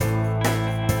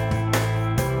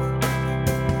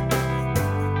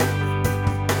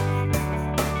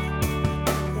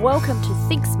Welcome to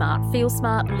Think Smart, Feel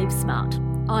Smart, Live Smart.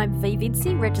 I'm V.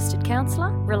 Vinci, registered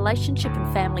counsellor, relationship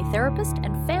and family therapist,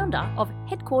 and founder of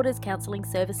Headquarters Counselling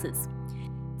Services.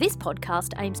 This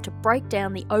podcast aims to break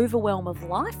down the overwhelm of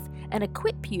life and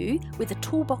equip you with a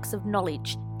toolbox of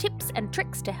knowledge, tips and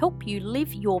tricks to help you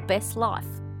live your best life.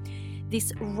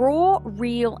 This raw,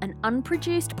 real and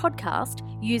unproduced podcast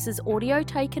uses audio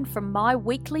taken from my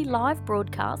weekly live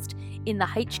broadcast in the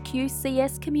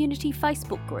HQCS Community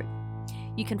Facebook group.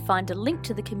 You can find a link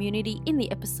to the community in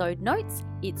the episode notes.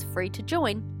 It's free to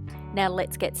join. Now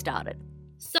let's get started.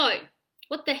 So,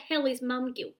 what the hell is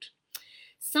mum guilt?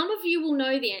 Some of you will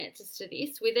know the answers to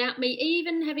this without me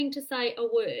even having to say a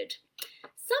word.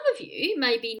 Some of you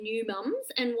may be new mums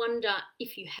and wonder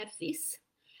if you have this.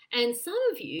 And some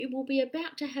of you will be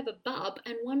about to have a bub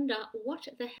and wonder what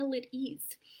the hell it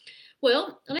is.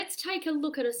 Well, let's take a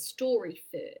look at a story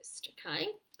first, okay?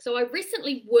 So I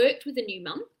recently worked with a new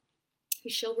mum who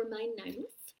shall remain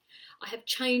nameless. I have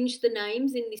changed the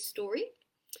names in this story.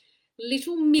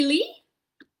 Little Millie,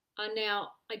 I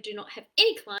do not have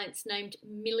any clients named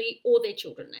Millie or their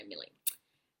children named Millie.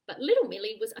 But little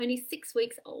Millie was only 6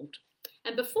 weeks old.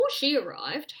 And before she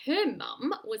arrived, her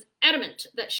mum was adamant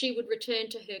that she would return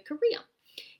to her career.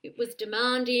 It was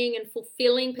demanding and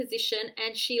fulfilling position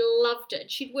and she loved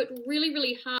it. She'd worked really,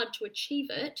 really hard to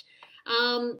achieve it,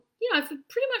 for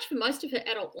pretty much for most of her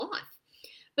adult life.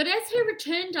 But as her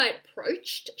return date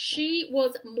approached, she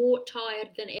was more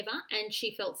tired than ever and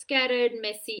she felt scattered,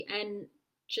 messy and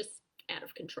just out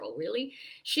of control, really.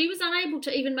 She was unable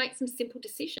to even make some simple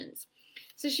decisions.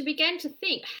 So she began to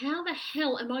think, how the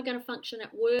hell am I going to function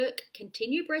at work,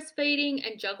 continue breastfeeding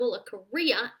and juggle a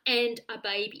career and a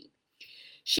baby?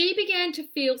 She began to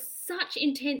feel such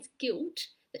intense guilt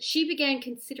that she began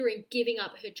considering giving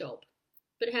up her job.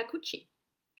 But how could she?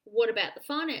 What about the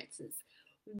finances?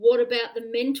 What about the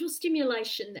mental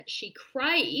stimulation that she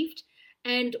craved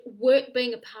and work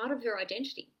being a part of her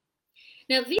identity?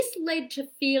 Now, this led to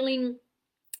feeling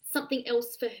something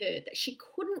else for her that she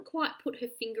couldn't quite put her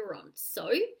finger on. So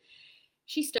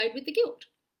she stayed with the guilt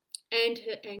and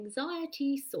her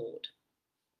anxiety soared.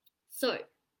 So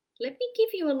let me give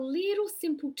you a little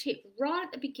simple tip right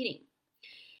at the beginning.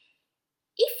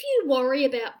 If you worry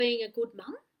about being a good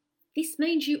mum, this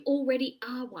means you already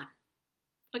are one.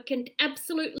 I can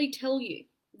absolutely tell you,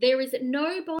 there is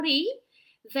nobody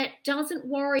that doesn't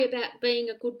worry about being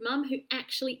a good mum who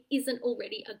actually isn't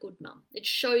already a good mum. It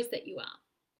shows that you are,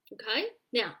 okay?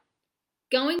 Now,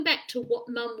 going back to what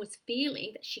mum was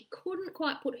feeling that she couldn't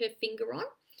quite put her finger on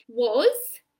was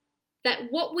that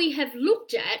what we have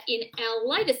looked at in our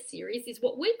latest series is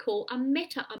what we call a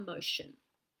meta-emotion.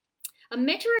 A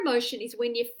meta-emotion is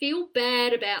when you feel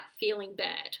bad about feeling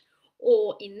bad,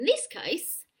 or in this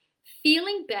case,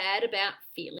 feeling bad about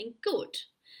feeling good.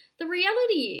 The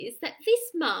reality is that this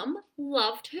mum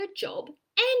loved her job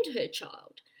and her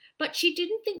child, but she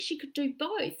didn't think she could do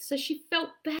both. So she felt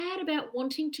bad about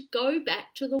wanting to go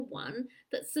back to the one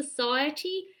that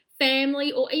society,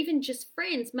 family, or even just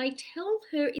friends may tell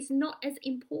her is not as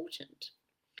important.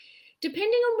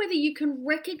 Depending on whether you can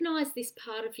recognize this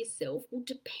part of yourself will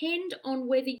depend on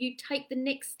whether you take the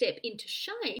next step into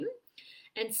shame.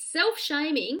 And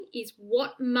self-shaming is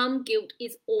what mum guilt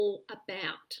is all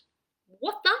about.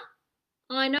 What the?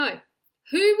 I know.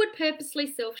 Who would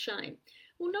purposely self-shame?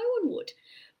 Well, no one would.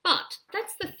 But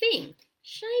that's the thing.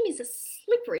 Shame is a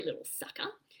slippery little sucker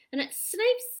and it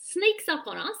sneaks up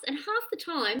on us, and half the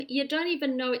time you don't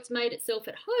even know it's made itself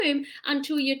at home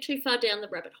until you're too far down the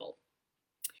rabbit hole.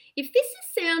 If this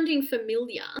is sounding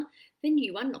familiar, then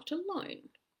you are not alone.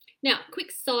 Now,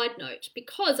 quick side note,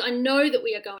 because I know that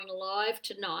we are going live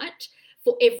tonight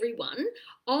for everyone,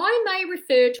 I may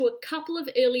refer to a couple of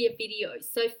earlier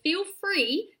videos. So feel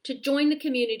free to join the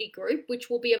community group,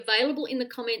 which will be available in the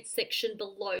comments section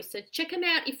below. So check them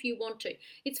out if you want to.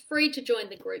 It's free to join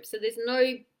the group, so there's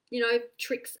no,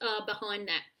 tricks behind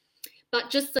that. But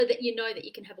just so that you know that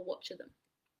you can have a watch of them.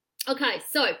 Okay,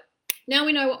 so now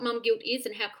we know what mum guilt is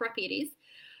and how crappy it is.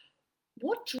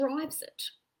 What drives it?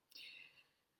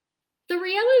 The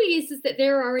reality is that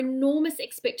there are enormous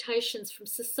expectations from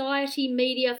society,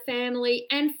 media, family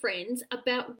and friends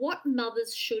about what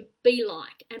mothers should be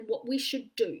like and what we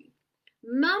should do.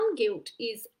 Mum guilt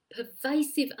is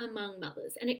pervasive among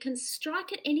mothers and it can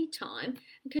strike at any time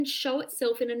and can show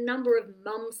itself in a number of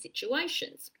mum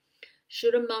situations.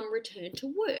 Should a mum return to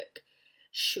work?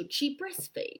 Should she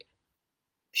breastfeed?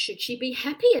 Should she be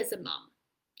happy as a mum?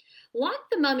 Like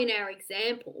the mum in our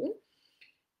example,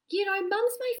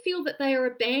 mums may feel that they are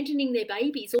abandoning their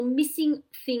babies or missing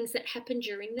things that happen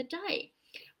during the day.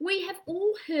 We have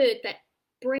all heard that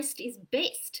breast is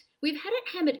best We've had it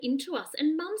hammered into us,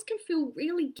 and mums can feel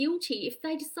really guilty if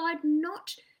they decide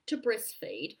not to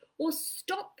breastfeed or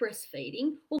stop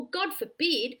breastfeeding, or God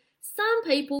forbid, some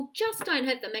people just don't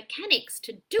have the mechanics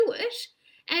to do it,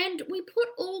 and we put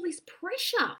all this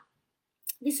pressure,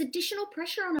 this additional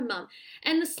pressure on a mum,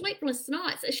 and the sleepless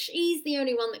nights. She's the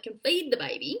only one that can feed the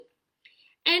baby.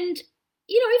 And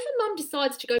if a mum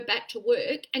decides to go back to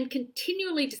work and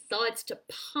continually decides to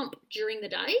pump during the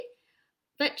day,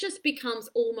 that just becomes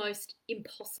almost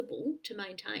impossible to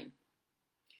maintain.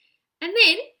 And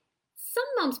then some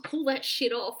mums pull that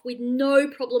shit off with no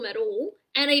problem at all,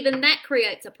 and even that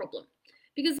creates a problem.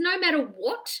 Because no matter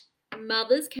what,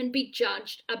 mothers can be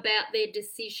judged about their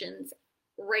decisions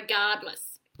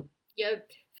regardless. You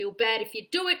feel bad if you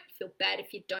do it, feel bad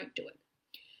if you don't do it.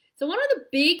 So one of the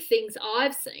big things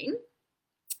I've seen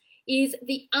is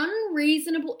the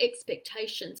unreasonable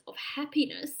expectations of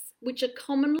happiness which are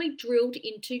commonly drilled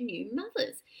into new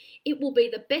mothers. It will be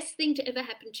the best thing to ever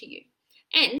happen to you.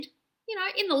 And,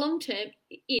 in the long term,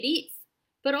 it is.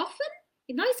 But often,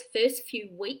 in those first few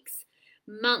weeks,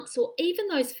 months, or even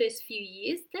those first few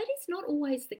years, that is not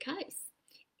always the case.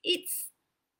 It's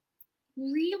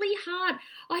really hard.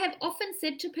 I have often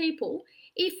said to people,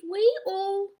 if we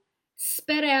all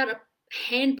spat out a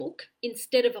handbook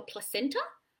instead of a placenta,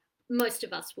 most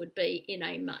of us would be in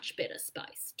a much better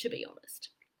space, to be honest.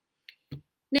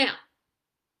 Now,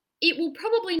 it will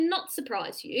probably not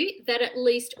surprise you that at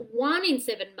least 1 in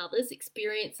 7 mothers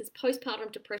experiences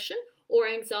postpartum depression or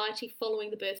anxiety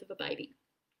following the birth of a baby.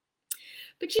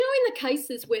 But in the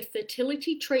cases where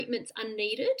fertility treatments are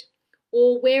needed,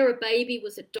 or where a baby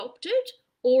was adopted,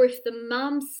 or if the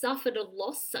mum suffered a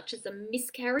loss such as a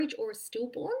miscarriage or a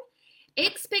stillborn,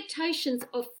 expectations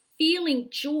of feeling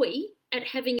joy at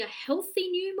having a healthy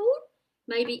newborn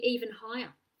may be even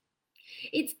higher.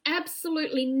 It's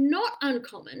absolutely not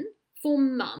uncommon for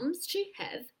mums to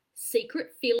have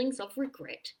secret feelings of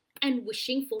regret and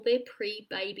wishing for their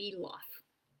pre-baby life.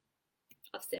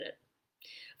 I've said it.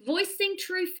 Voicing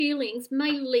true feelings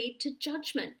may lead to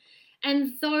judgment,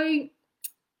 and it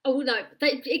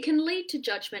can lead to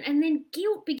judgment, and then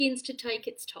guilt begins to take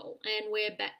its toll, and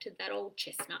we're back to that old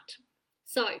chestnut.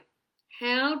 So,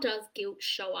 how does guilt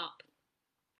show up?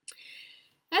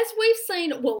 As we've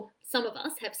seen, some of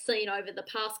us have seen over the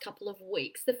past couple of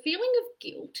weeks, the feeling of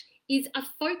guilt is a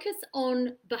focus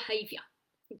on behaviour.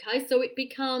 Okay, so it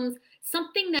becomes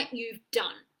something that you've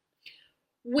done.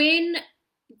 When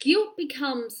guilt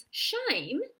becomes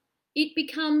shame, it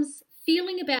becomes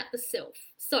feeling about the self.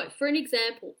 So, for an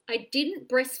example, I didn't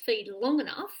breastfeed long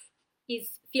enough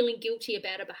is feeling guilty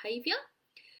about a behaviour.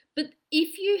 But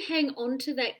if you hang on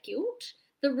to that guilt,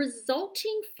 the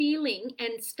resulting feeling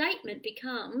and statement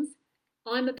becomes,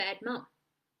 I'm a bad mum,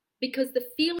 because the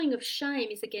feeling of shame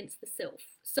is against the self.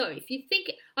 So if you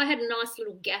think, I had a nice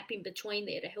little gap in between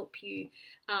there to help you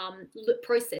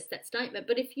process that statement.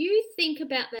 But if you think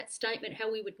about that statement, how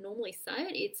we would normally say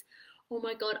it, it's, oh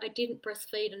my God, I didn't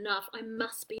breastfeed enough. I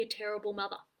must be a terrible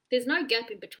mother. There's no gap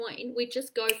in between. We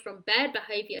just go from bad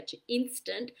behaviour to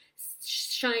instant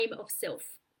shame of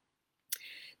self.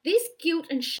 This guilt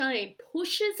and shame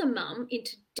pushes a mum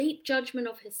into deep judgment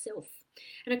of herself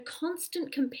and a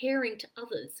constant comparing to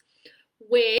others,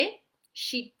 where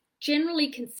she generally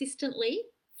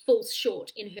consistently falls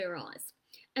short in her eyes,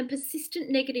 and persistent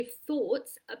negative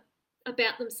thoughts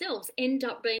about themselves end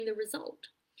up being the result.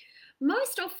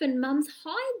 Most often mums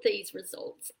hide these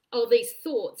results or these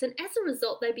thoughts, and as a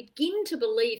result they begin to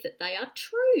believe that they are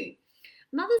true.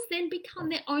 Mothers then become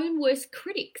their own worst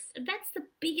critics, and that's the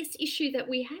biggest issue that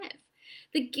we have.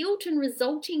 The guilt and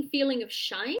resulting feeling of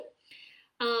shame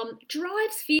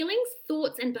drives feelings,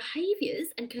 thoughts and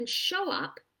behaviours, and can show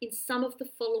up in some of the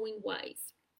following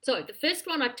ways. So the first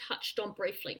one I touched on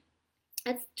briefly,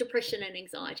 that's depression and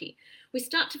anxiety. We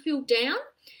start to feel down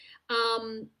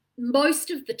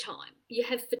most of the time. You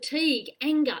have fatigue,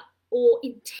 anger, or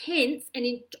intense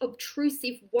and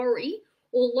obtrusive worry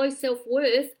or low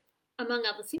self-worth, among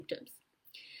other symptoms.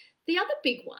 The other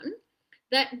big one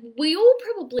that we all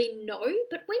probably know,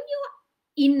 but when you're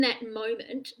in that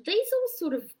moment, these all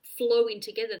sort of flow in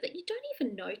together that you don't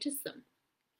even notice them.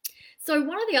 So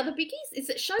one of the other biggies is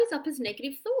it shows up as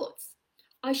negative thoughts.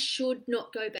 I should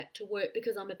not go back to work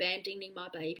because I'm abandoning my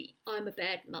baby. I'm a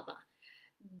bad mother.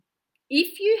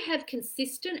 If you have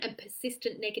consistent and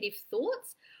persistent negative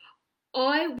thoughts,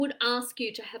 I would ask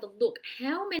you to have a look.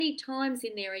 How many times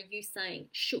in there are you saying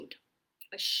should?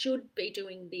 I should be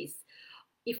doing this.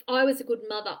 If I was a good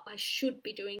mother, I should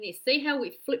be doing this. See how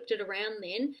we've flipped it around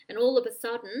then, and all of a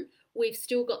sudden we've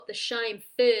still got the shame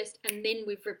first, and then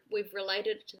we've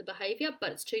related it to the behaviour,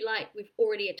 but it's too late. We've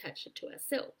already attached it to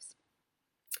ourselves.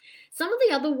 Some of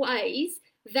the other ways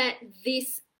that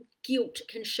this guilt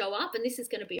can show up, and this is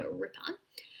going to be a ripper,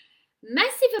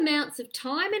 massive amounts of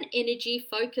time and energy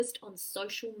focused on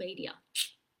social media.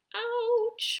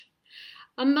 Ouch.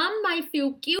 A mum may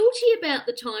feel guilty about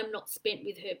the time not spent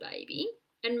with her baby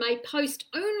and may post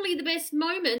only the best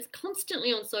moments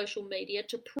constantly on social media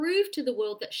to prove to the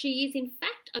world that she is in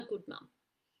fact a good mum.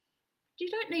 You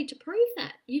don't need to prove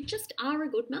that. You just are a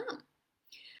good mum.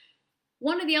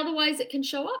 One of the other ways it can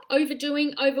show up,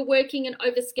 overdoing, overworking and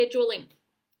overscheduling.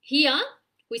 Here,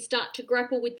 we start to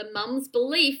grapple with the mum's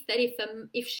belief that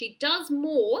if she does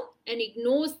more and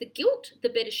ignores the guilt, the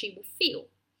better she will feel.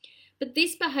 But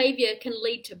this behaviour can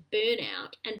lead to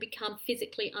burnout and become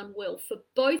physically unwell for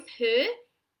both her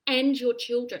and your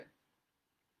children.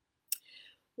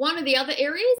 One of the other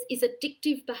areas is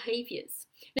addictive behaviours.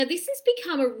 Now, this has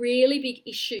become a really big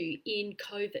issue in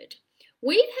COVID.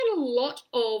 We've had a lot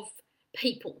of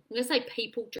people, I'm going to say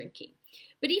people drinking,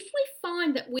 but if we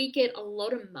find that we get a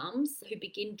lot of mums who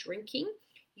begin drinking,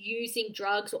 using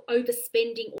drugs or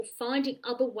overspending or finding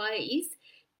other ways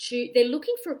they're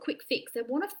looking for a quick fix. They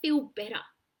want to feel better.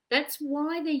 That's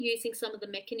why they're using some of the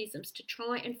mechanisms to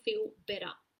try and feel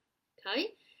better. Okay?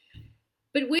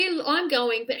 But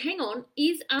hang on,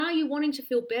 are you wanting to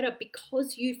feel better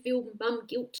because you feel mum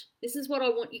guilt? This is what I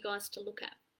want you guys to look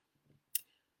at.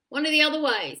 One of the other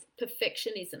ways,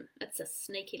 perfectionism. That's a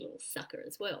sneaky little sucker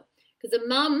as well. Because a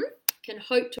mum can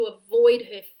hope to avoid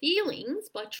her feelings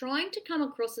by trying to come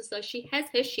across as though she has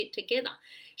her shit together.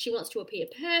 She wants to appear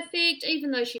perfect,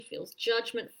 even though she feels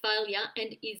judgment, failure,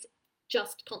 and is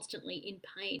just constantly in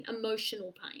pain,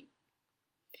 emotional pain.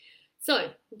 So,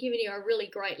 I'm giving you a really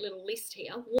great little list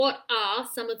here. What are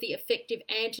some of the effective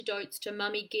antidotes to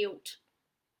mummy guilt?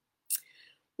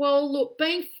 Well, look,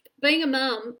 being a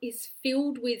mum is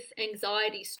filled with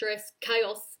anxiety, stress,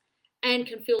 chaos, and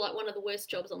can feel like one of the worst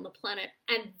jobs on the planet.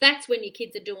 And that's when your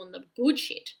kids are doing the good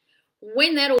shit.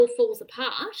 When that all falls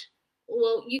apart,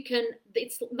 well,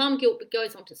 it's mum guilt that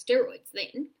goes onto steroids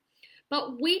then.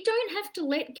 But we don't have to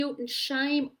let guilt and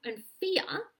shame and fear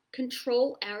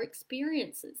control our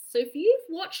experiences. So if you've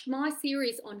watched my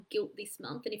series on guilt this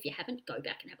month, and if you haven't, go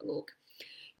back and have a look,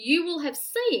 you will have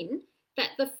seen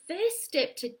that the first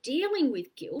step to dealing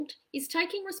with guilt is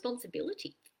taking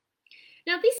responsibility.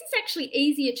 Now, this is actually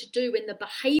easier to do when the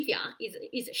behaviour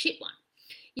is a shit one.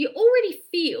 You already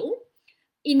feel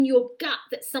in your gut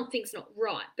that something's not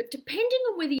right, but depending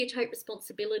on whether you take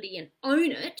responsibility and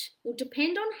own it will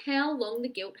depend on how long the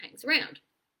guilt hangs around.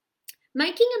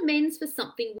 Making amends for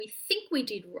something we think we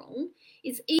did wrong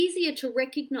is easier to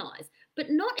recognise, but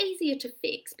not easier to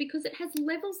fix because it has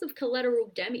levels of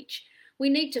collateral damage. We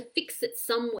need to fix it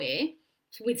somewhere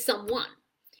with someone.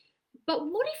 But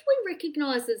what if we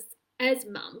recognise as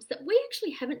mums that we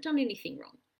actually haven't done anything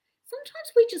wrong?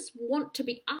 Sometimes we just want to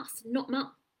be us, not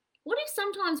mum. What if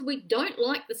sometimes we don't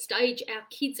like the stage our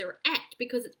kids are at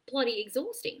because it's bloody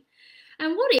exhausting?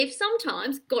 And what if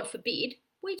sometimes, God forbid,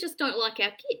 we just don't like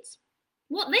our kids?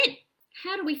 What then?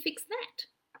 How do we fix that?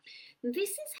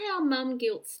 This is how mum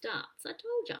guilt starts. I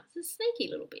told you, it's a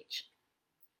sneaky little bitch.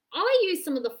 I use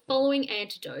some of the following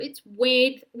antidotes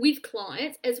with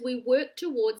clients as we work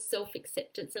towards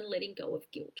self-acceptance and letting go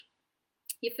of guilt.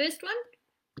 Your first one,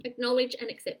 acknowledge and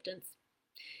acceptance.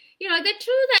 You know, they're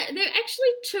actually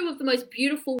two of the most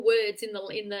beautiful words in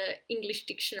the English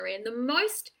dictionary, and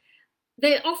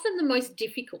they're often the most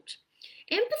difficult.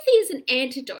 Empathy is an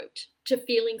antidote to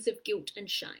feelings of guilt and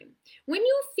shame. When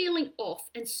you're feeling off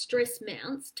and stress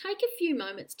mounts, take a few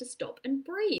moments to stop and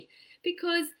breathe,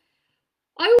 because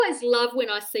I always love when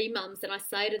I see mums and I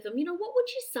say to them, you know, what would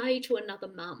you say to another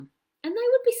mum? And they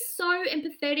would be so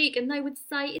empathetic and they would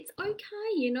say, it's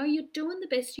okay, you know, you're doing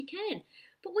the best you can.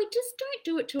 But we just don't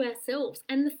do it to ourselves.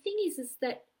 And the thing is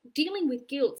that dealing with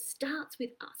guilt starts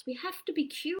with us. We have to be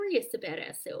curious about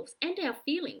ourselves and our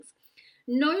feelings.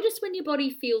 Notice when your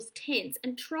body feels tense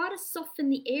and try to soften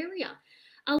the area.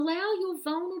 Allow your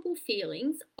vulnerable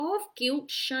feelings of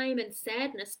guilt, shame and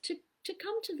sadness to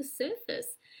come to the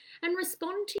surface, and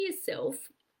respond to yourself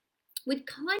with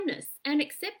kindness and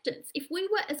acceptance. If we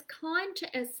were as kind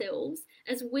to ourselves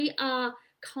as we are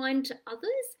kind to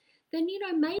others, then, you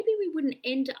know, maybe we wouldn't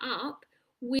end up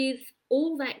with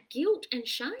all that guilt and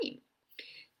shame.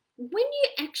 When you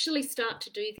actually start to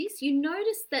do this, you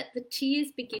notice that the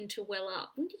tears begin to well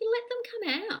up and you let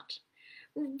them come out.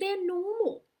 They're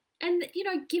normal. And, you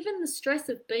know, given the stress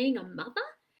of being a mother,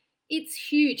 it's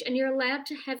huge, and you're allowed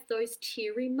to have those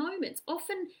teary moments.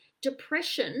 Often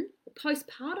depression,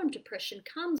 postpartum depression,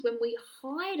 comes when we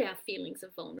hide our feelings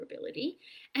of vulnerability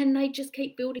and they just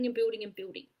keep building and building and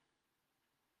building.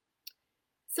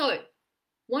 So,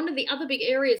 One of the other big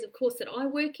areas, of course, that I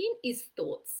work in is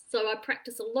thoughts. So I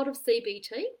practice a lot of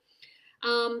CBT,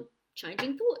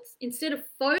 changing thoughts. Instead of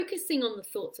focusing on the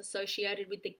thoughts associated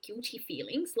with the guilty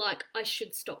feelings, like I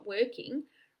should stop working,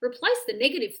 replace the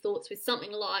negative thoughts with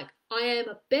something like, I am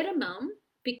a better mum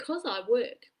because I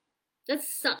work.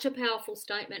 That's such a powerful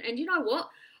statement. And you know what?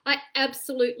 I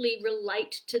absolutely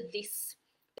relate to this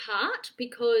part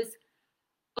because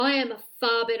I am a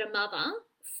far better mother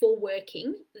for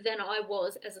working than I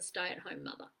was as a stay-at-home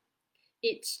mother.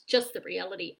 It's just the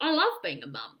reality. I love being a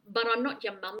mum, but I'm not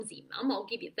your mumsy mum, I'll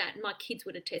give you that. And my kids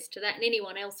would attest to that. And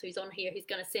anyone else who's on here who's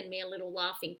going to send me a little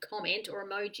laughing comment or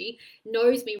emoji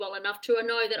knows me well enough to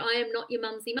know that I am not your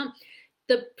mumsy mum.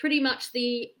 Pretty much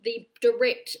the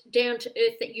direct down to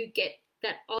earth that you get,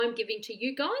 that I'm giving to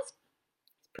you guys,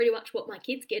 is pretty much what my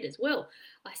kids get as well.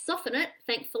 I soften it,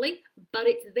 thankfully, but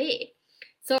it's there.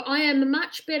 So I am a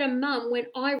much better mum when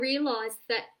I realised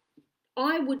that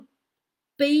I would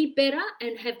be better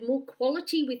and have more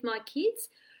quality with my kids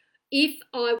if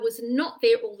I was not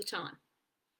there all the time.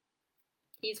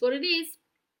 Here's what it is.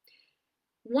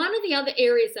 One of the other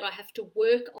areas that I have to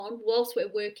work on whilst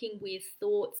we're working with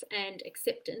thoughts and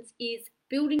acceptance is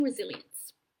building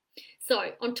resilience.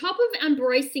 So on top of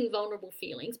embracing vulnerable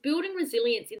feelings, building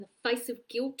resilience in the face of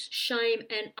guilt, shame,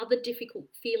 and other difficult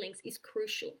feelings is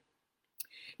crucial.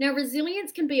 Now,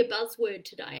 resilience can be a buzzword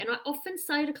today, and I often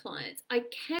say to clients, I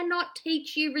cannot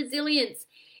teach you resilience.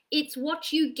 It's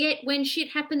what you get when shit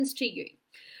happens to you.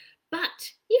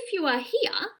 But if you are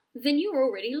here, then you're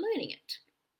already learning it.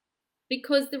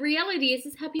 Because the reality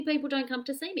is happy people don't come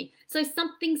to see me. So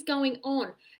something's going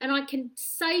on, and I can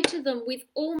say to them with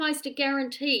almost a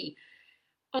guarantee,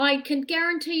 I can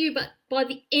guarantee you, but by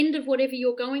the end of whatever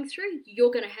you're going through, you're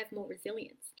going to have more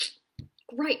resilience.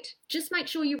 Great. Just make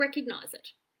sure you recognize it.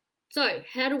 So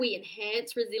how do we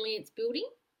enhance resilience building?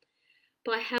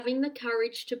 By having the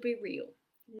courage to be real,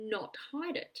 not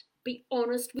hide it. Be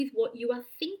honest with what you are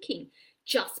thinking.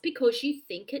 Just because you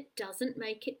think it doesn't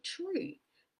make it true,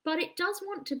 but it does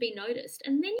want to be noticed.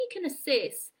 And then you can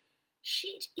assess,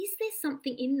 shit, is there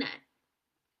something in that?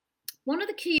 One of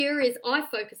the key areas I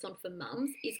focus on for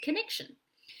mums is connection.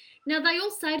 Now, they all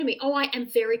say to me, oh, I am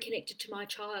very connected to my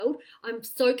child. I'm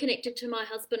so connected to my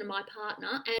husband and my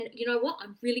partner. And you know what?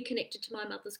 I'm really connected to my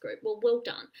mother's group. Well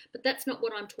done. But that's not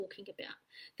what I'm talking about.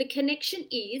 The connection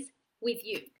is with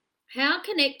you. How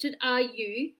connected are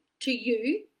you to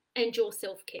you and your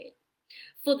self-care?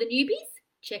 For the newbies,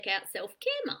 check out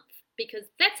Self-Care Month, because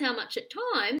that's how much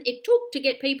time it took to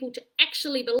get people to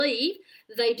actually believe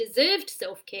they deserved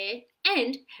self-care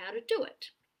and how to do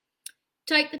it.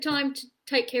 Take the time to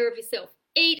take care of yourself.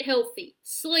 Eat healthy,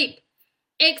 sleep,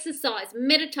 exercise,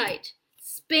 meditate,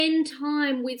 spend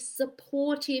time with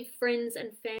supportive friends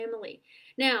and family.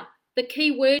 Now, the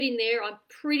key word in there I'm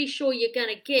pretty sure you're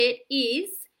going to get is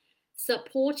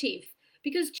supportive.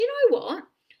 Because do you know what?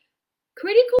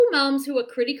 Critical mums who are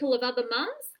critical of other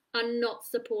mums are not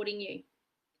supporting you.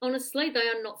 Honestly, they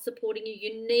are not supporting you.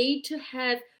 You need to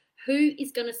have who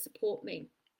is going to support me.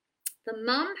 The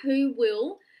mum who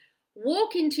will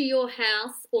walk into your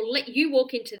house or let you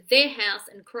walk into their house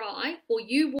and cry, or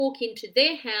you walk into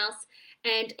their house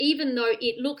and even though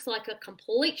it looks like a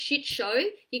complete shit show,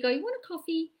 you go, you want a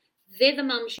coffee? They're the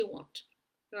mums you want.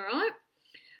 All right?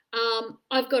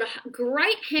 I've got a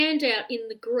great handout in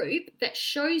the group that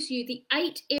shows you the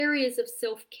 8 areas of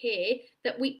self-care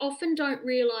that we often don't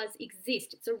realise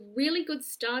exist. It's a really good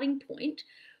starting point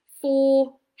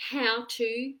for how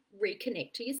to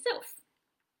reconnect to yourself.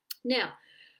 Now,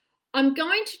 I'm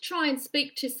going to try and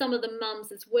speak to some of the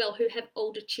mums as well who have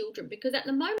older children, because at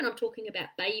the moment I'm talking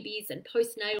about babies and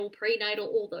postnatal, prenatal,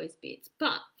 all those bits.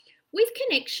 But with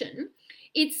connection,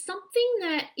 it's something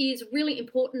that is really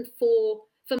important for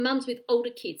mums with older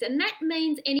kids, and that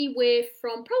means anywhere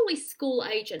from probably school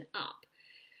age and up.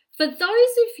 For those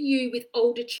of you with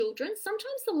older children,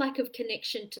 sometimes the lack of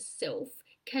connection to self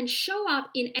can show up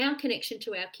in our connection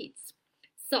to our kids.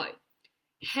 So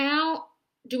how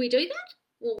do we do that?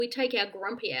 Well, we take our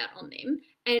grumpy out on them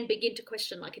and begin to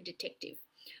question like a detective.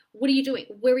 What are you doing?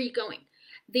 Where are you going?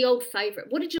 The old favourite.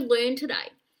 What did you learn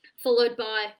today? Followed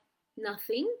by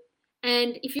nothing.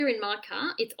 And if you're in my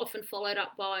car, it's often followed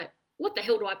up by, what the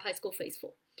hell do I pay school fees for?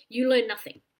 You learn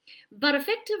nothing. But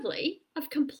effectively,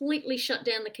 I've completely shut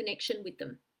down the connection with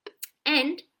them.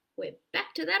 And we're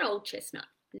back to that old chestnut.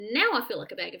 Now I feel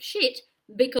like a bag of shit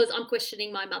because I'm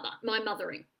questioning my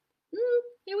mothering.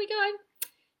 Here we go.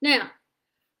 Now,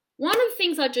 one of the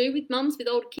things I do with mums with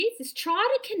older kids is try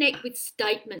to connect with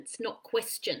statements, not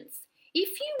questions.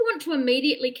 If you want to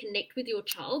immediately connect with your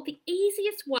child, the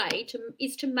easiest way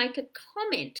is to make a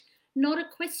comment, not a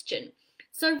question.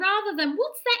 So rather than,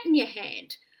 what's that in your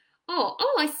hand? Oh,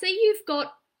 I see you've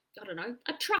got, I don't know,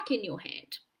 a truck in your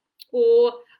hand.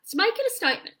 Or let's make it a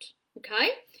statement, okay?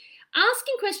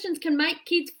 Asking questions can make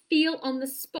kids feel on the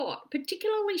spot,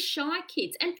 particularly shy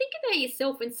kids. And think about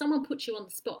yourself when someone puts you on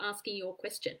the spot asking you a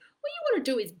question. What you want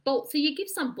to do is bolt, so you give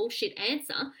some bullshit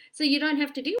answer so you don't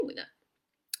have to deal with it.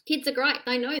 Kids are great,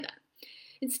 they know that.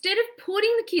 Instead of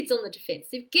putting the kids on the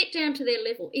defensive, get down to their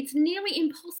level. It's nearly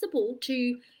impossible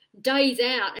to daze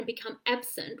out and become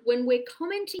absent when we're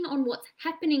commenting on what's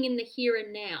happening in the here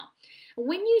and now. And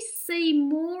when you see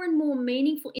more and more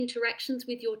meaningful interactions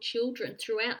with your children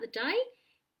throughout the day,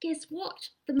 guess what?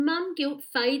 The mum guilt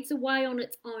fades away on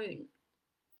its own.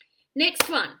 Next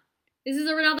one. This is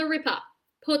another ripper.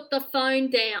 Put the phone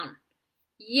down.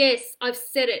 Yes, I've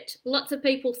said it. Lots of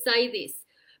people say this.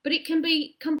 But it can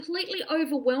be completely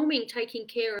overwhelming taking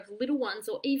care of little ones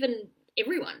or even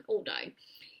everyone all day.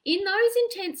 In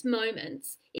those intense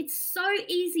moments, it's so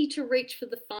easy to reach for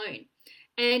the phone.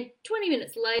 And 20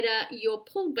 minutes later, you're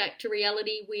pulled back to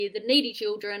reality with needy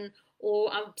children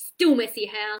or a still messy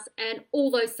house and all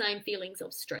those same feelings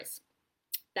of stress.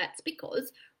 That's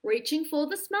because reaching for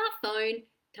the smartphone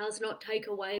does not take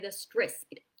away the stress.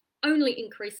 It only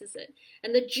increases it.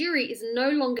 And the jury is no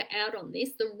longer out on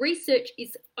this. The research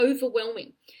is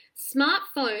overwhelming.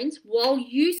 Smartphones, while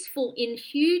useful in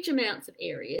huge amounts of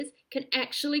areas, can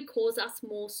actually cause us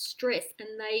more stress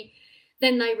than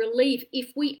they relieve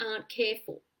if we aren't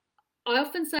careful. I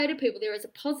often say to people there is a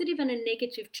positive and a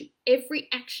negative to every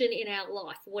action in our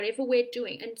life, whatever we're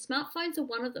doing, and smartphones are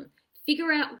one of them.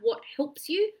 Figure out what helps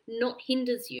you, not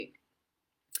hinders you.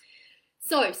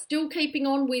 So, still keeping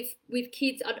on with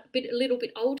kids a little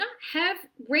bit older, have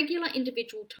regular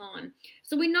individual time.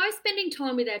 So we know spending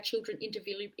time with our children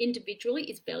individually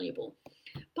is valuable.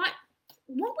 But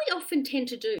what we often tend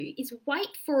to do is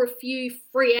wait for a few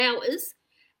free hours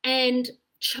and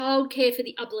childcare for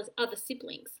the other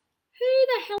siblings. Who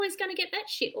the hell is going to get that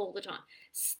shit all the time?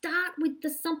 Start with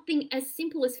something as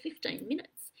simple as 15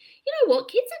 minutes. You know what?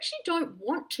 Kids actually don't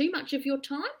want too much of your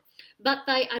time, but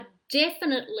they are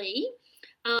definitely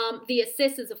the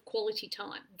assessors of quality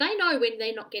time. They know when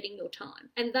they're not getting your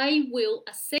time, and they will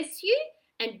assess you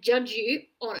and judge you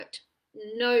on it.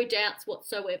 No doubts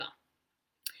whatsoever.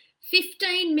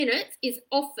 15 minutes is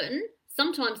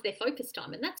sometimes their focus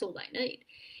time, and that's all they need.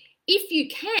 If you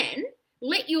can,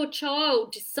 let your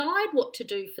child decide what to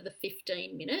do for the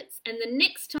 15 minutes, and the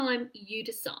next time you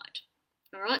decide.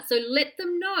 All right, so let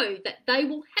them know that they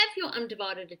will have your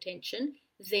undivided attention,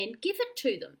 then give it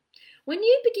to them. When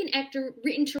you begin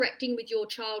interacting with your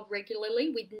child regularly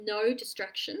with no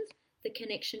distractions, the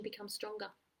connection becomes stronger.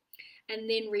 And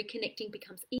then reconnecting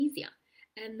becomes easier.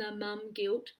 And the mum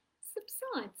guilt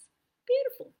subsides.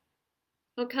 Beautiful.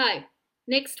 Okay,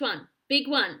 next one. Big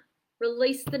one.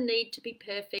 Release the need to be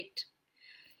perfect.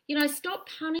 Stop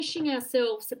punishing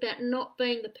ourselves about not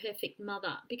being the perfect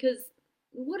mother, because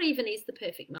what even is the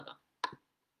perfect mother?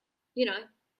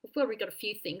 We've probably got a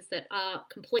few things that are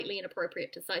completely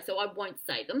inappropriate to say, so I won't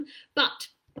say them. But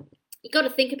you've got to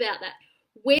think about that.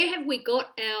 Where have we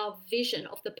got our vision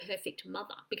of the perfect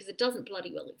mother? Because it doesn't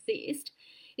bloody well exist.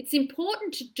 It's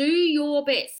important to do your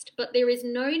best, but there is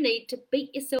no need to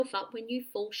beat yourself up when you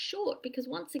fall short, because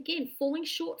once again, falling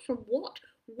short from what?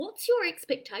 What's your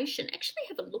expectation? Actually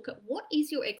have a look at what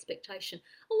is your expectation.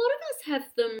 A lot of us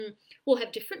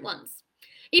have different ones.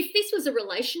 If this was a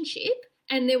relationship,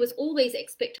 and there was all these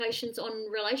expectations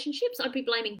on relationships, I'd be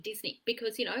blaming Disney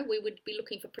because, we would be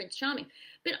looking for Prince Charming.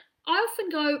 But I often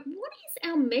go, what is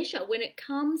our measure when it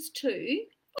comes to...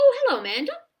 Oh, hello,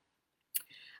 Amanda.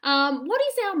 What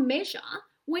is our measure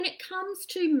when it comes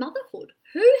to motherhood?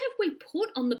 Who have we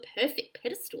put on the perfect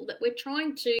pedestal that we're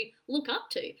trying to look up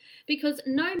to? Because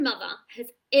no mother has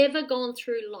ever gone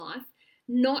through life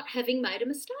not having made a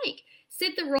mistake,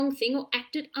 said the wrong thing or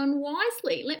acted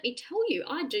unwisely. Let me tell you,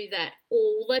 I do that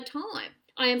all the time.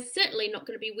 I am certainly not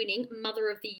going to be winning Mother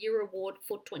of the Year award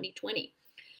for 2020.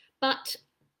 But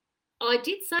I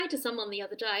did say to someone the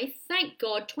other day, thank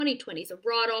God 2020 is a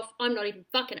write-off. I'm not even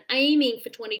fucking aiming for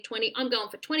 2020. I'm going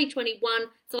for 2021,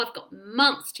 so I've got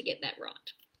months to get that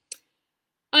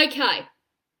right. Okay.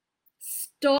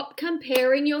 Stop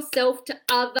comparing yourself to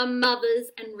other mothers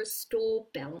and restore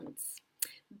balance.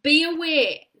 Be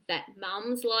aware that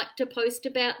mums like to post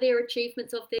about their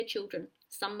achievements of their children.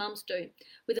 Some mums do,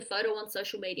 with a photo on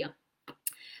social media.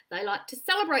 They like to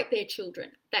celebrate their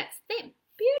children. That's them.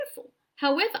 Beautiful.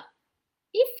 However,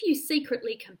 if you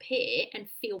secretly compare and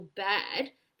feel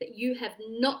bad that you have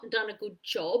not done a good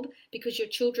job because your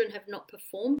children have not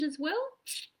performed as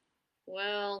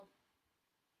well,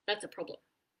 that's a problem.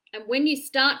 And when you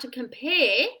start to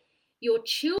compare, your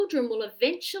children will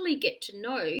eventually get to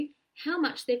know how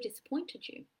much they've disappointed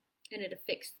you, and it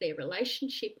affects their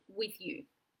relationship with you.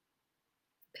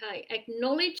 Okay,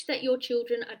 acknowledge that your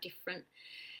children are different,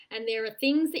 and there are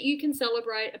things that you can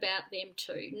celebrate about them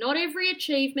too. Not every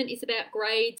achievement is about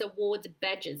grades, awards,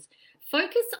 badges.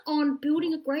 Focus on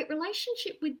building a great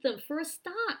relationship with them for a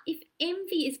start. If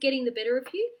envy is getting the better of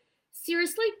you,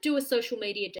 seriously, do a social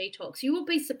media detox. You will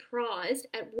be surprised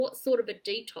at what sort of a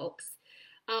detox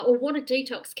or what a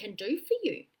detox can do for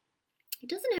you. It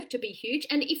doesn't have to be huge.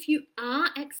 And if you are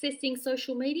accessing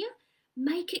social media,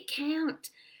 make it count.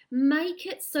 Make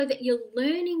it so that you're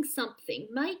learning something.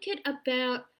 Make it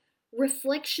about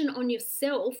reflection on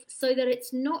yourself so that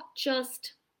it's not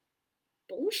just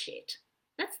bullshit.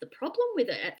 That's the problem with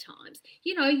it at times.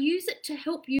 Use it to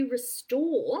help you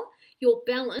restore your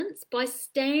balance by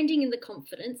standing in the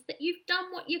confidence that you've done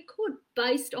what you could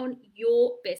based on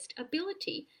your best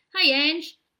ability. Hey,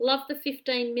 Ange, love the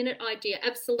 15-minute idea.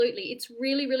 Absolutely. It's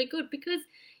really, really good because,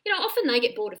 often they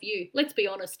get bored of you. Let's be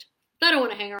honest. They don't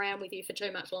want to hang around with you for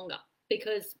too much longer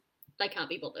because they can't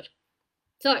be bothered.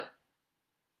 So,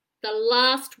 the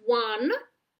last one,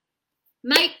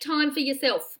 make time for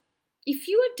yourself. If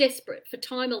you are desperate for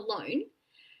time alone,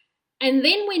 and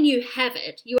then when you have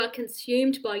it, you are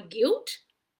consumed by guilt,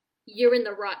 you're in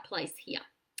the right place here.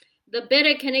 The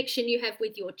better connection you have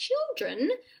with your children,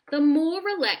 the more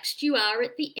relaxed you are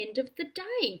at the end of the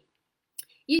day.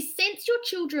 You sense your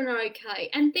children are okay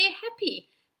and they're happy.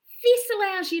 This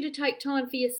allows you to take time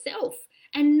for yourself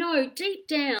and know deep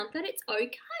down that it's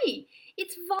okay.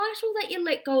 It's vital that you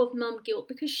let go of mum guilt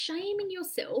because shaming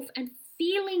yourself and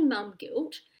feeling mum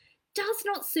guilt does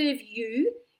not serve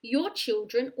you, your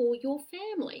children, or your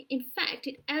family. In fact,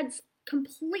 it adds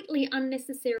completely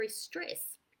unnecessary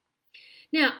stress.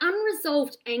 Now,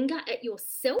 unresolved anger at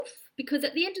yourself, because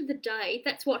at the end of the day,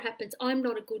 that's what happens. I'm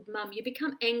not a good mum. You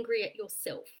become angry at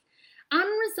yourself.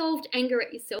 Unresolved anger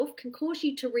at yourself can cause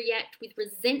you to react with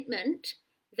resentment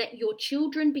that your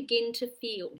children begin to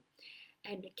feel.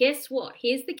 And guess what?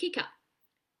 Here's the kicker.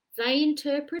 They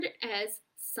interpret it as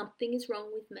something is wrong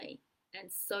with me. And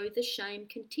so the shame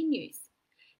continues.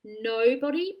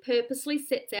 Nobody purposely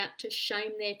sets out to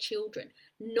shame their children.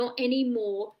 Not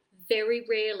anymore, very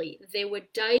rarely. There were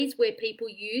days where people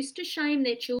used to shame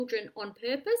their children on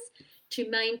purpose to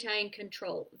maintain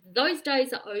control. Those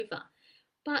days are over.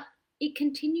 But it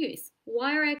continues.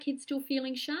 Why are our kids still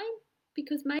feeling shame?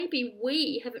 Because maybe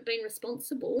we haven't been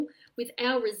responsible with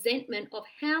our resentment of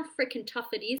how freaking tough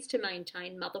it is to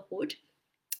maintain motherhood,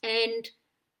 and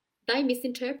they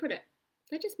misinterpret it.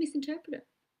 They just misinterpret it.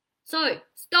 So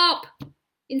stop.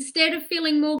 Instead of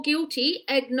feeling more guilty,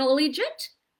 acknowledge it,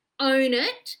 own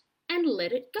it, and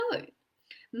let it go.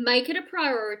 Make it a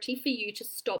priority for you to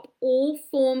stop all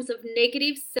forms of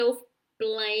negative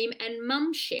self-blame and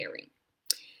mum sharing.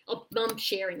 Mum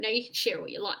sharing. Now you can share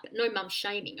what you like, but no mum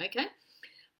shaming, okay?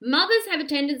 Mothers have a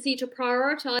tendency to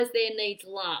prioritise their needs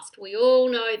last. We all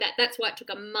know that. That's why it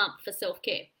took a month for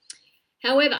self-care.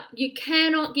 However, you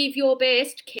cannot give your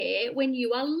best care when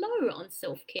you are low on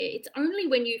self-care. It's only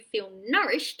when you feel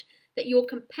nourished that your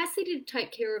capacity to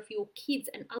take care of your kids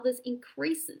and others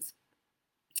increases.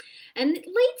 And it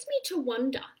leads me to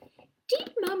wonder,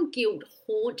 did mum guilt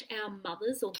haunt our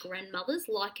mothers or grandmothers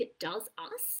like it does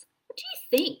us? What do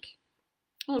you think?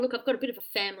 Oh, look, I've got a bit of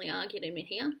a family argument in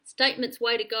here. Statements,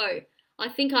 way to go. I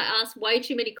think I asked way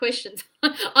too many questions.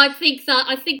 I think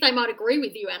they might agree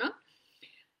with you, Anna.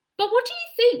 But what do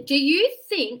you think? Do you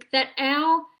think that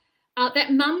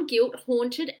that mum guilt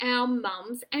haunted our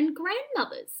mums and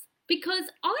grandmothers? Because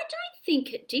I don't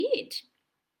think it did.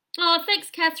 Oh, thanks,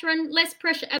 Catherine. Less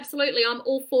pressure. Absolutely. I'm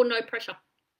all for no pressure.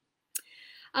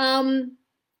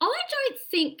 I don't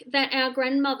think that our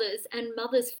grandmothers and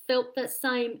mothers felt the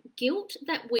same guilt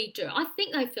that we do. I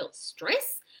think they felt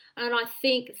stress, and I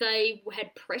think they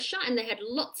had pressure, and they had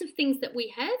lots of things that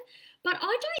we have. But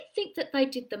I don't think that they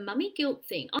did the mummy guilt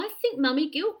thing. I think mummy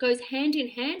guilt goes hand in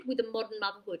hand with a modern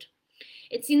motherhood.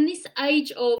 It's in this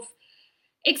age of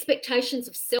expectations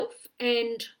of self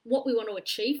and what we want to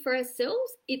achieve for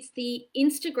ourselves. It's the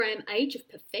Instagram age of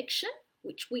perfection,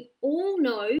 which we all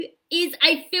know is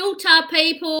a filter,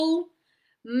 people.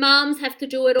 Mums have to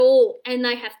do it all, and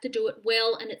they have to do it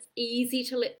well, and it's easy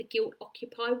to let the guilt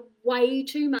occupy way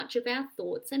too much of our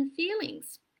thoughts and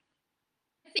feelings.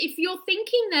 If you're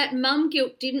thinking that mum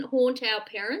guilt didn't haunt our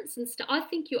parents and stuff, I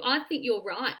think you're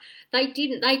right. They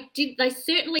didn't. They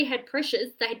certainly had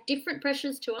pressures. They had different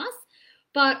pressures to us,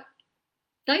 but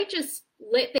they just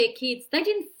let their kids. They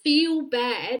didn't feel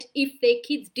bad if their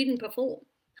kids didn't perform.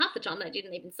 Half the time they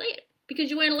didn't even see it because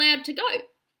you weren't allowed to go.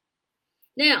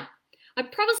 Now, I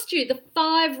promised you the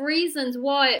 5 reasons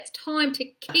why it's time to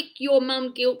kick your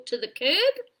mum guilt to the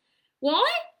curb. Why?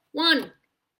 1,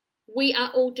 we are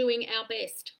all doing our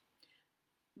best.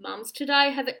 Mums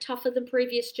today have it tougher than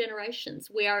previous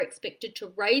generations. We are expected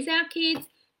to raise our kids,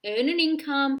 earn an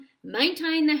income,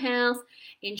 maintain the house,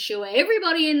 ensure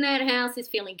everybody in that house is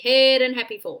feeling cared and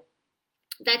happy for.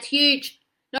 That's huge.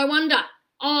 No wonder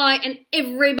I and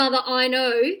every mother I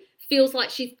know feels like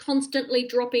she's constantly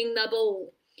dropping the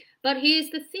ball. But here's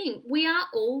the thing, we are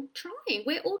all trying.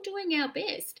 We're all doing our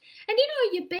best. And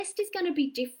your best is going to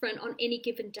be different on any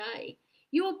given day.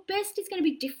 Your best is going to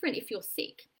be different if you're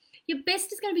sick. Your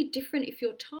best is going to be different if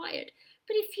you're tired.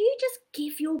 But if you just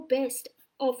give your best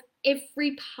of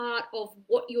every part of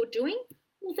what you're doing,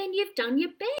 well, then you've done your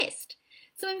best.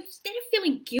 So instead of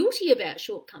feeling guilty about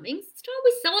shortcomings, it's time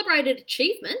we celebrated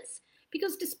achievements,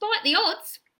 because despite the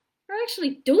odds, we're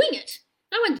actually doing it.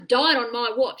 No one's died on my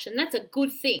watch, and that's a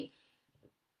good thing.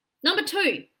 Number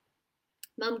 2,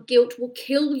 mum guilt will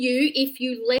kill you if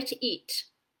you let it.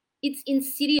 It's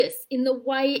insidious in the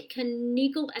way it can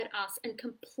niggle at us and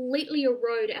completely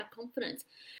erode our confidence,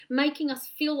 making us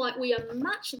feel like we are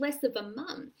much less of a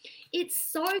mum. It's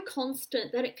so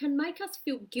constant that it can make us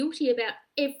feel guilty about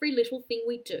every little thing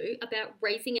we do about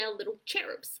raising our little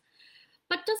cherubs.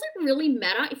 But does it really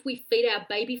matter if we feed our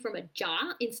baby from a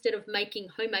jar instead of making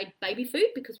homemade baby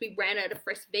food because we ran out of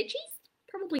fresh veggies?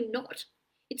 Probably not.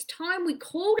 It's time we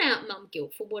called out mum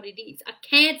guilt for what it is, a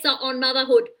cancer on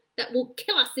motherhood that will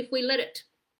kill us if we let it.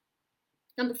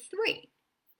 Number 3,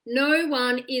 no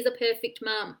one is a perfect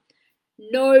mum.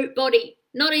 Nobody,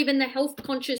 not even the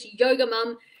health-conscious yoga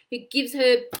mum who gives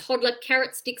her toddler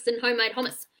carrot sticks and homemade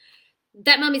hummus.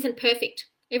 That mum isn't perfect.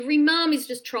 Every mum is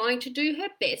just trying to do her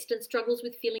best and struggles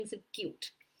with feelings of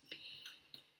guilt.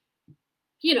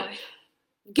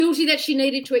 Guilty that she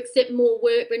needed to accept more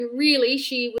work when really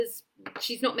she's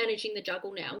not managing the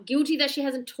juggle now. Guilty that she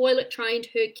hasn't toilet trained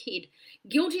her kid.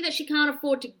 Guilty that she can't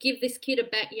afford to give this kid a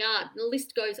backyard. And the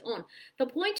list goes on. The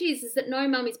point is that no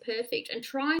mum is perfect, and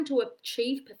trying to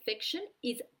achieve perfection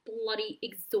is bloody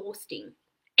exhausting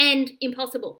and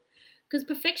impossible, because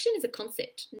perfection is a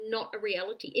concept, not a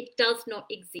reality. It does not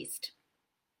exist.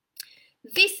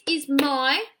 This is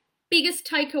my biggest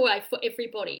takeaway for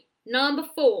everybody. Number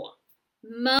 4,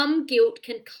 mum guilt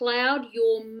can cloud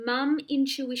your mum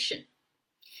intuition.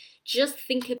 Just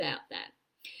think about that,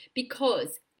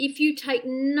 because if you take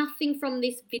nothing from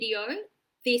this video,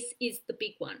 this is the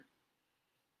big one.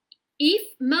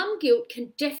 If mum guilt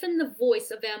can deafen the voice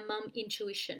of our mum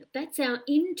intuition, that's our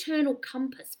internal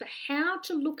compass for how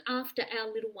to look after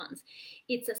our little ones.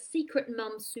 It's a secret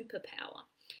mum superpower.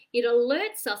 It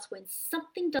alerts us when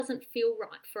something doesn't feel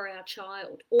right for our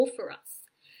child or for us.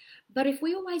 But if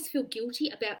we always feel guilty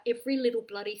about every little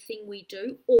bloody thing we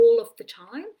do all of the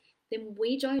time, then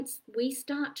we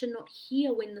start to not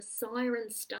hear when the siren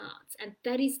starts. And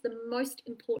that is the most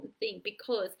important thing,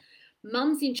 because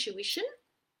mum's intuition,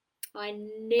 I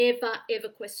never ever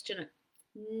question it.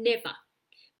 Never.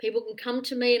 People can come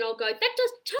to me and I'll go, tell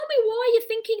me why you're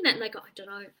thinking that. And they go, I don't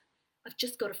know. I've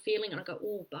just got a feeling. And I go,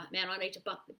 oh, but man, I need to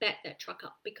back that truck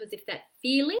up, because if that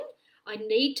feeling, I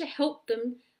need to help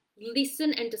them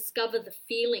listen and discover the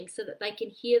feeling so that they can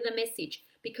hear the message,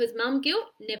 because mum guilt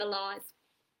never lies.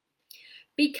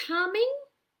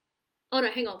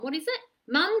 What is it?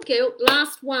 Mum guilt,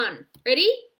 last one. Ready?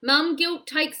 Mum guilt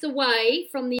takes away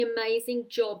from the amazing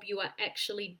job you are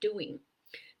actually doing.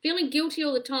 Feeling guilty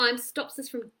all the time stops us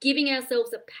from giving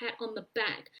ourselves a pat on the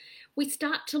back. We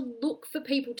start to look for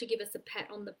people to give us a pat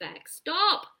on the back.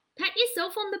 Stop! Pat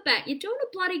yourself on the back. You're doing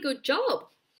a bloody good job.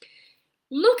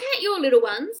 Look at your little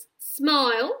ones,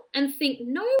 smile, and think,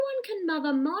 no one can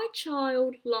mother my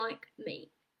child like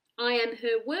me. I am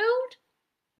her world.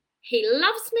 He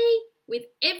loves me with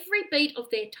every beat of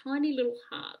their tiny little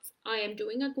hearts. I am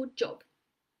doing a good job.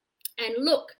 And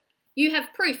look, you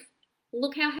have proof.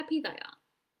 Look how happy they are.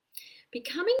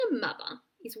 Becoming a mother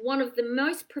is one of the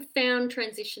most profound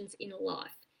transitions in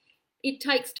life. It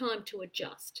takes time to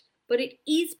adjust, but it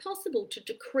is possible to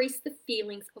decrease the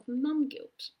feelings of mum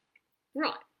guilt.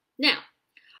 Right, now,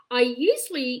 I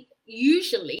usually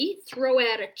throw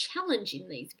out a challenge in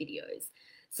these videos.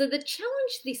 So the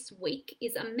challenge this week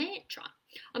is a mantra.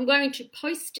 I'm going to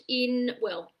post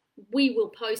we will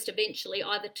post eventually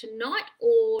either tonight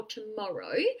or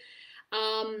tomorrow,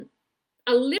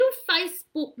 a little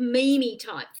Facebook meme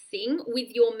type thing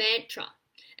with your mantra.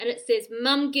 And it says,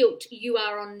 mum guilt, you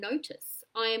are on notice.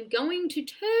 I am going to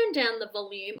turn down the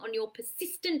volume on your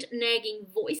persistent nagging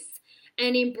voice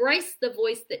and embrace the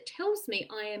voice that tells me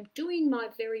I am doing my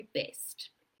very best.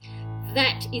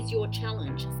 That is your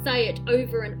challenge. Say it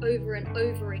over and over and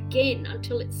over again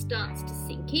until it starts to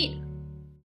sink in.